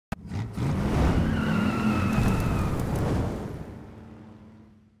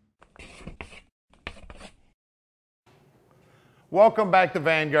Welcome back to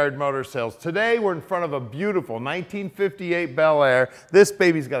Vanguard Motor Sales. Today we're in front of a beautiful 1958 Bel Air. This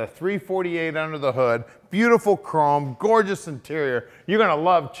baby's got a 348 under the hood, beautiful chrome, gorgeous interior. You're gonna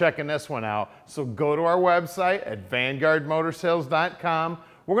love checking this one out. So go to our website at vanguardmotorsales.com.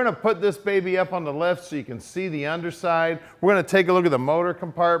 We're gonna put this baby up on the lift so you can see the underside. We're gonna take a look at the motor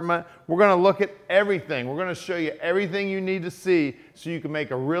compartment. We're gonna look at everything. We're gonna show you everything you need to see so you can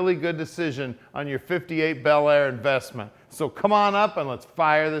make a really good decision on your 58 Bel Air investment. So come on up and let's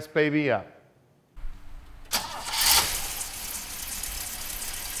fire this baby up.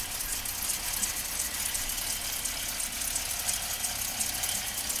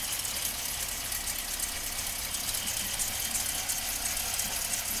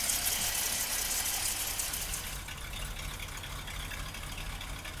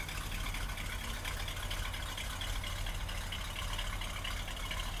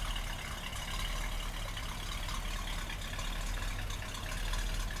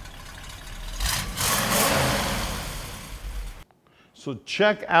 So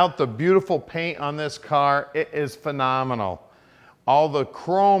check out the beautiful paint on this car. It is phenomenal. All the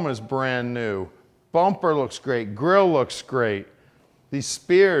chrome is brand new. Bumper looks great. Grille looks great. These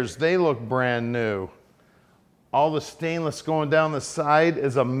spears, they look brand new. All the stainless going down the side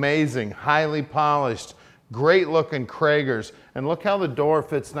is amazing. Highly polished. Great looking Kragers. And look how the door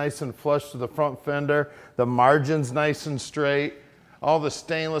fits nice and flush to the front fender. The margin's nice and straight. All the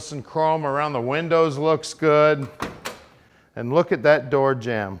stainless and chrome around the windows looks good. And look at that door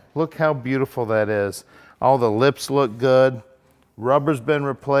jamb. Look how beautiful that is. All the lips look good. Rubber's been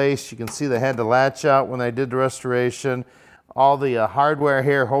replaced. You can see they had the latch out when they did the restoration. All the hardware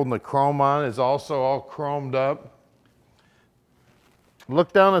here holding the chrome on is also all chromed up.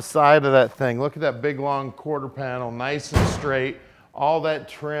 Look down the side of that thing. Look at that big long quarter panel, nice and straight. All that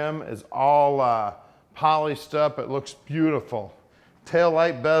trim is all polished up. It looks beautiful. Tail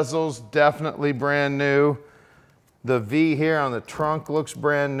light bezels, definitely brand new. The V here on the trunk looks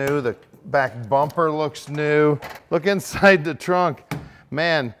brand new. The back bumper looks new. Look inside the trunk.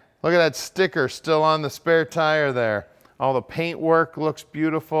 Man, look at that sticker still on the spare tire there. All the paint work looks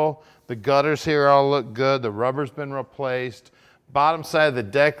beautiful. The gutters here all look good. The rubber's been replaced. Bottom side of the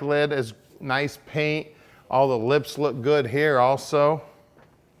deck lid is nice paint. All the lips look good here also.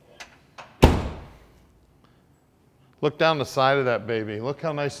 Look down the side of that baby. Look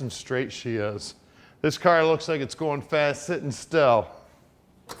how nice and straight she is. This car looks like it's going fast sitting still.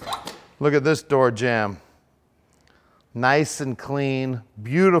 Look at this door jamb. Nice and clean,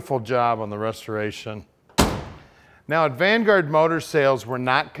 beautiful job on the restoration. Now at Vanguard Motor Sales, we're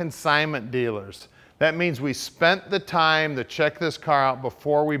not consignment dealers. That means we spent the time to check this car out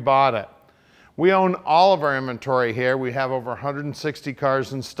before we bought it. We own all of our inventory here. We have over 160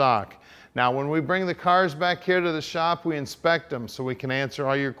 cars in stock. Now, when we bring the cars back here to the shop, we inspect them so we can answer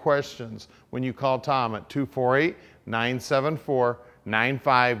all your questions when you call Tom at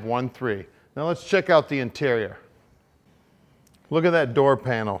 248-974-9513. Now let's check out the interior. Look at that door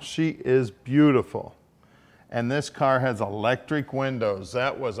panel. She is beautiful. And this car has electric windows.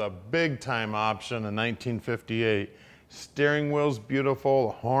 That was a big time option in 1958. Steering wheel's beautiful.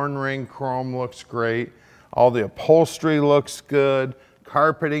 The horn ring chrome looks great. All the upholstery looks good.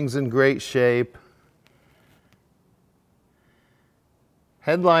 Carpeting's in great shape.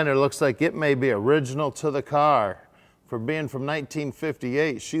 Headliner looks like it may be original to the car. For being from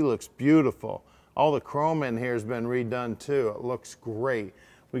 1958, she looks beautiful. All the chrome in here has been redone too. It looks great.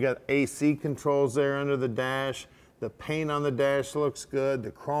 We got AC controls there under the dash. The paint on the dash looks good.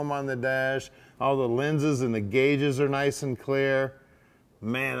 The chrome on the dash. All the lenses and the gauges are nice and clear.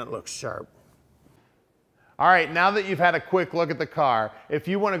 Man, it looks sharp. All right, now that you've had a quick look at the car, if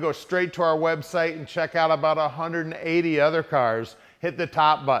you want to go straight to our website and check out about 180 other cars, hit the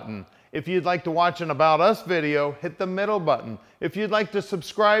top button. If you'd like to watch an About Us video, hit the middle button. If you'd like to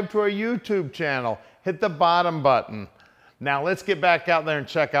subscribe to our YouTube channel, hit the bottom button. Now let's get back out there and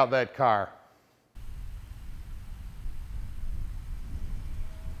check out that car.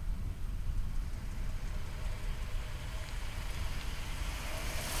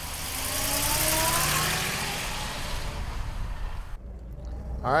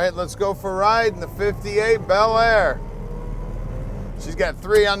 All right, let's go for a ride in the 58 Bel Air. She's got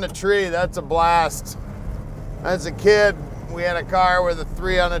 3 on the tree. That's a blast. As a kid, we had a car with a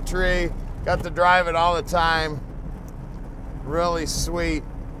 3 on the tree. Got to drive it all the time. Really sweet.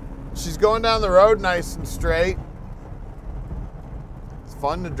 She's going down the road nice and straight. It's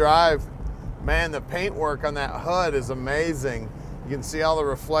fun to drive. Man, the paint work on that hood is amazing. You can see all the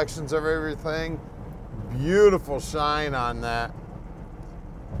reflections of everything. Beautiful shine on that.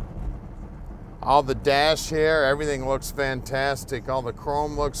 All the dash here, everything looks fantastic. All the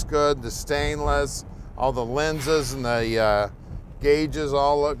chrome looks good, the stainless, all the lenses and the gauges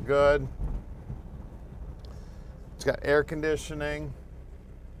all look good. It's got air conditioning.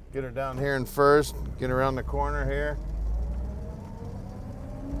 Get her down here in first, get around the corner here.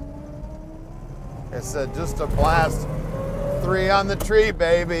 It's just a blast. 3 on the tree,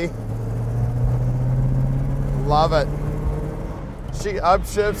 baby. Love it. She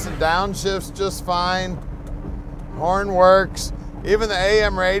upshifts and downshifts just fine. Horn works. Even the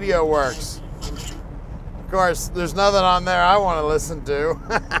AM radio works. Of course, there's nothing on there I want to listen to.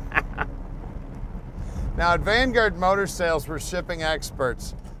 Now at Vanguard Motor Sales, we're shipping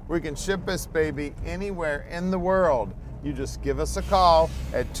experts. We can ship this baby anywhere in the world. You just give us a call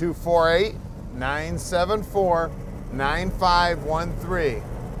at 248-974-9513.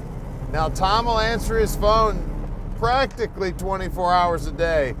 Now Tom will answer his phone practically 24 hours a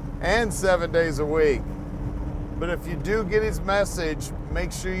day and 7 days a week. But if you do get his message,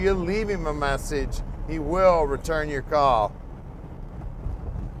 make sure you leave him a message. He will return your call.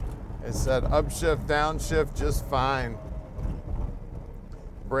 It said upshift, downshift just fine.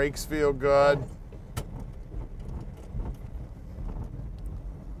 Brakes feel good.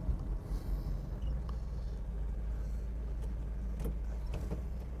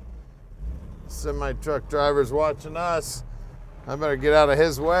 Semi-truck driver's watching us. I better get out of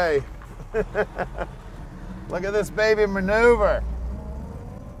his way. Look at this baby maneuver.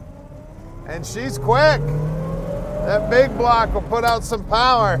 And she's quick. That big block will put out some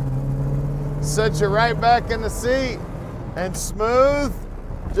power. Set you right back in the seat. And smooth,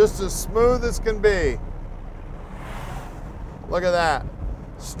 just as smooth as can be. Look at that.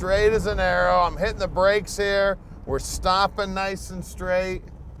 Straight as an arrow. I'm hitting the brakes here. We're stopping nice and straight.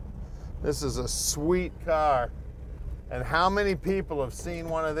 This is a sweet car. And how many people have seen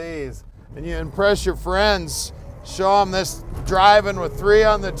one of these? And you impress your friends, show them this driving with 3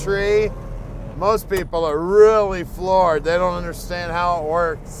 on the tree. Most people are really floored. They don't understand how it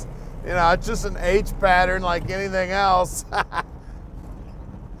works. You know, it's just an H pattern like anything else.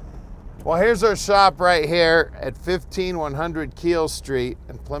 Well, here's our shop right here at 15100 Keel Street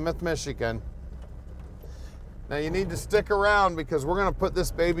in Plymouth, Michigan. Now you need to stick around because we're gonna put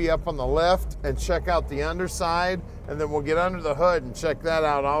this baby up on the lift and check out the underside, and then we'll get under the hood and check that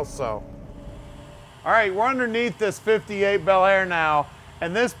out also. All right, we're underneath this 58 Bel Air now,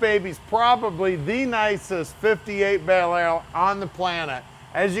 and this baby's probably the nicest 58 Bel Air on the planet.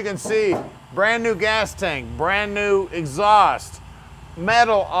 As you can see, brand new gas tank, brand new exhaust.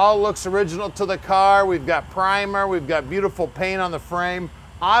 Metal all looks original to the car. We've got primer, we've got beautiful paint on the frame.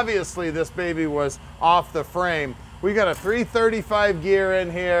 Obviously this baby was off the frame. We got a 335 gear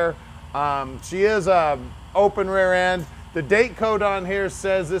in here. She is a open rear end. The date code on here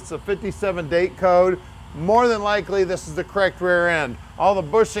says it's a 57 date code. More than likely this is the correct rear end. All the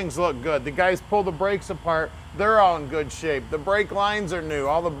bushings look good. The guys pull the brakes apart. They're all in good shape. The brake lines are new.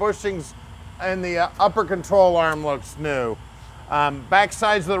 All the bushings and the upper control arm looks new. Back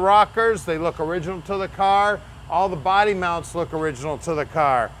sides of the rockers, they look original to the car. All the body mounts look original to the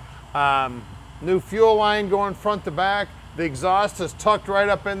car. New fuel line going front to back. The exhaust is tucked right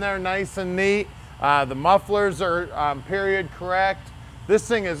up in there, nice and neat. The mufflers are period correct. This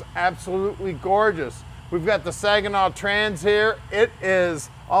thing is absolutely gorgeous. We've got the Saginaw trans here. It is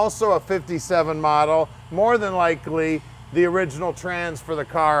also a 57 model, more than likely the original trans for the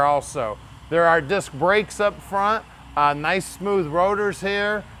car also. There are disc brakes up front, nice smooth rotors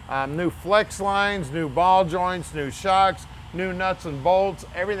here, new flex lines, new ball joints, new shocks, new nuts and bolts.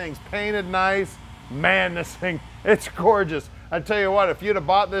 Everything's painted nice. Man, this thing, it's gorgeous. I tell you what, if you'd have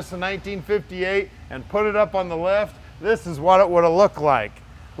bought this in 1958 and put it up on the lift, this is what it would have looked like.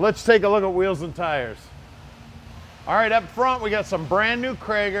 Let's take a look at wheels and tires. All right, up front, we got some brand new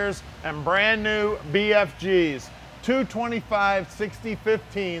Kragers and brand new BFGs. 225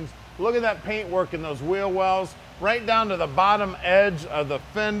 6015s. Look at that paint work in those wheel wells, right down to the bottom edge of the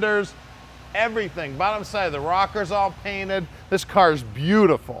fenders. Everything, bottom side of the rockers all painted. This car is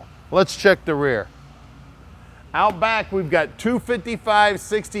beautiful. Let's check the rear. Out back, we've got 255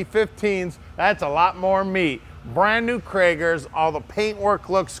 6015s. That's a lot more meat. Brand new Kragers. All the paint work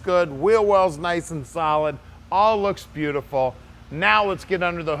looks good. Wheel wells nice and solid. All looks beautiful. Now let's get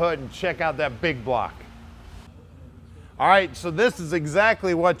under the hood and check out that big block. All right, so this is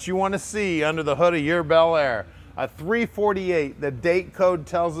exactly what you want to see under the hood of your Bel Air. A 348, the date code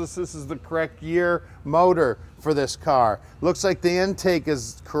tells us this is the correct year motor for this car. Looks like the intake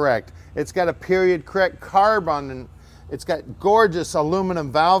is correct. It's got a period correct carb on It's got gorgeous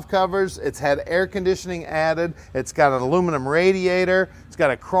aluminum valve covers. It's had air conditioning added. It's got an aluminum radiator. It's got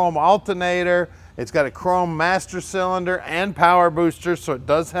a chrome alternator. It's got a chrome master cylinder and power booster, so it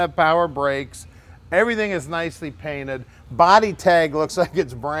does have power brakes. Everything is nicely painted. Body tag looks like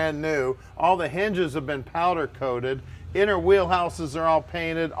it's brand new. All the hinges have been powder coated. Inner wheelhouses are all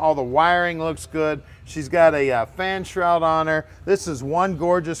painted. All the wiring looks good. She's got a fan shroud on her. This is one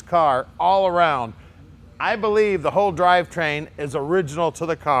gorgeous car all around. I believe the whole drivetrain is original to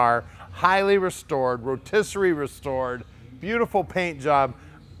the car, highly restored, rotisserie restored, beautiful paint job.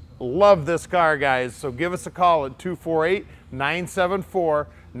 Love this car, guys. So give us a call at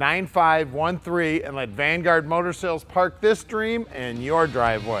 248-974-9513 and let Vanguard Motor Sales park this dream in your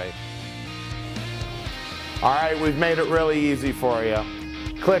driveway. All right, we've made it really easy for you.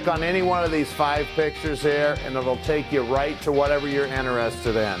 Click on any one of these 5 pictures here and it'll take you right to whatever you're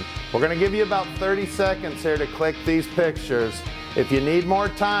interested in. We're gonna give you about 30 seconds here to click these pictures. If you need more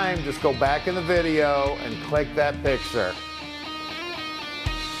time, just go back in the video and click that picture.